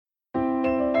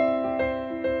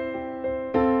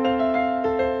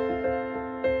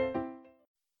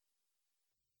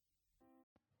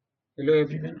Hello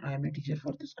everyone, I am a teacher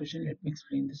for this question. Let me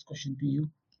explain this question to you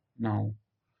now.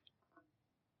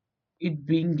 It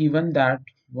being given that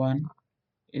 1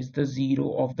 is the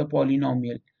 0 of the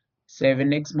polynomial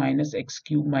 7x minus x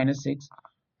cube minus 6,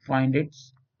 find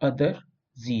its other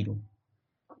 0.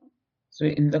 So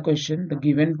in the question, the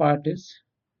given part is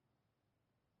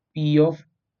p of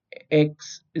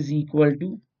x is equal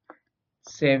to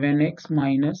 7x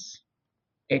minus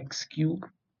x cube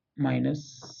minus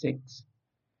 6,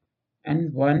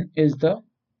 and 1 is the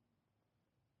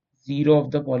 0 of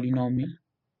the polynomial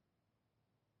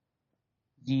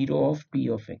 0 of p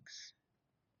of x.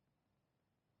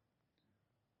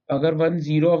 अगर 1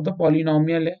 0 of the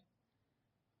polynomial है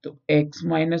तो x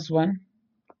minus 1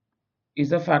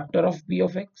 is a factor of p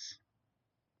of x,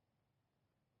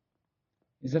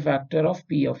 is a factor of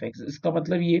p of x. इसका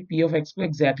मतलब ये p of x को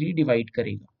exactly divide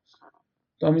करेगा.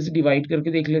 तो हम इसे डिवाइड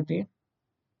करके देख लेते हैं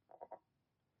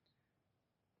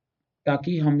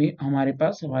ताकि हमारे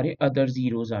पास हमारे अदर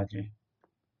जीरोस आ जाए.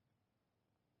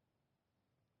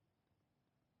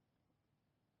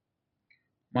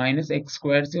 माइनस एक्स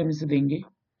स्क्वायर से हम इसे देंगे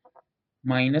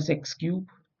minus x cube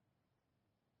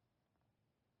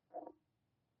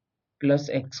plus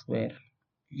x square,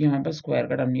 क्योंकि हमारे पास स्क्वायर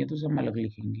का टर्म नहीं है तो हम अलग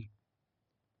लिखेंगे,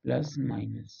 प्लस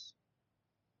माइनस.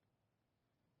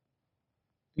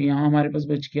 तो यहाँ हमारे पास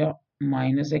बच गया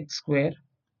minus x square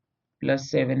plus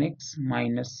 7x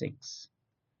minus 6.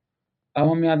 अब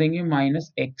हम यहाँ देंगे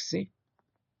माइनस एक्स से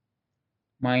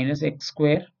minus x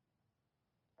square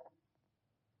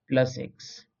plus x.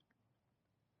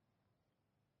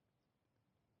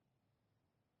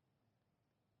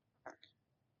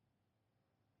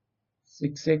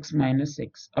 Six x minus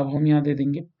 6. अब हम यहाँ दे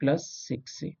देंगे प्लस 6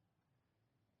 से,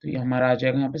 तो ये हमारा आ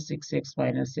जाएगा यहाँ पे 6x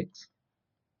माइनस 6,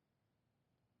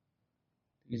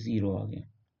 ये 0 आ गया.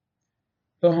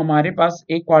 तो हमारे पास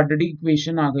एक क्वाड्रेटिक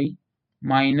इक्वेशन आ गई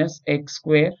minus x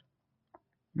square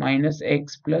minus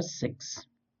x plus 6.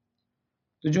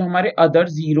 तो जो हमारे अदर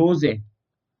जीरोज है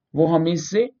वो हमें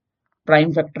इससे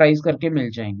प्राइम फैक्टराइज करके मिल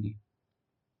जाएंगे.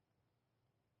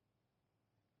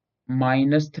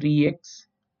 Minus 3x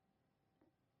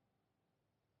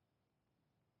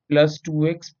plus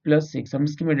 2x plus 6. हम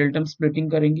इसकी मिडिल टर्म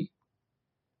स्प्लिटिंग करेंगे.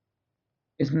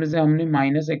 इसमें से हमने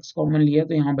माइनस एक्स कॉमन लिया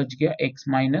तो यहाँ बच गया x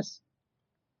minus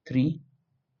 3,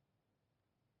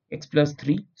 x plus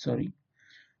 3 sorry,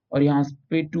 और यहाँ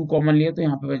पे 2 कॉमन लिया तो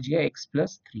यहाँ पे बच गया x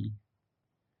प्लस 3.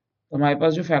 तो हमारे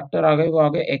पास जो फैक्टर आ गए वो आ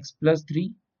गए x प्लस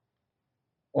 3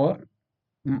 और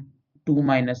 2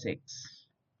 माइनस एक्स.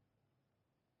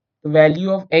 तो वैल्यू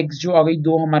ऑफ x जो आ गई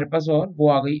दो हमारे पास, और वो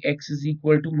आ गई x is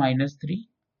equal to minus 3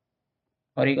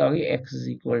 और एक आ गई x is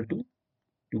equal to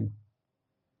 2.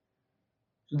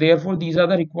 So therefore these are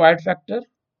the required factor.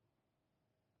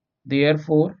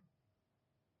 Therefore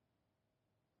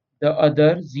the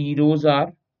other zeros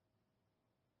are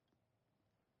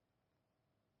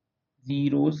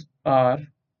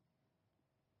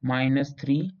minus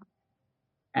 3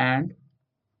 and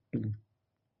 2.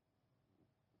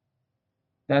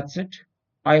 That's it.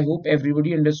 I hope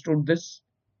everybody understood this.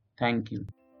 Thank you.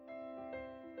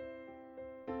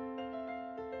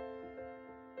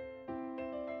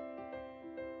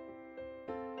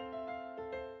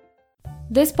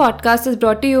 This podcast is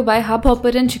brought to you bye hub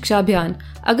hopper and शिक्षा अभियान.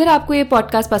 अगर आपको ये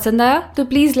podcast पसंद आया तो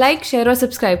please like, share और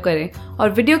subscribe करें,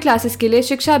 और वीडियो क्लासेस के लिए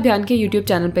शिक्षा अभियान के YouTube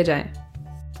चैनल पर जाएं.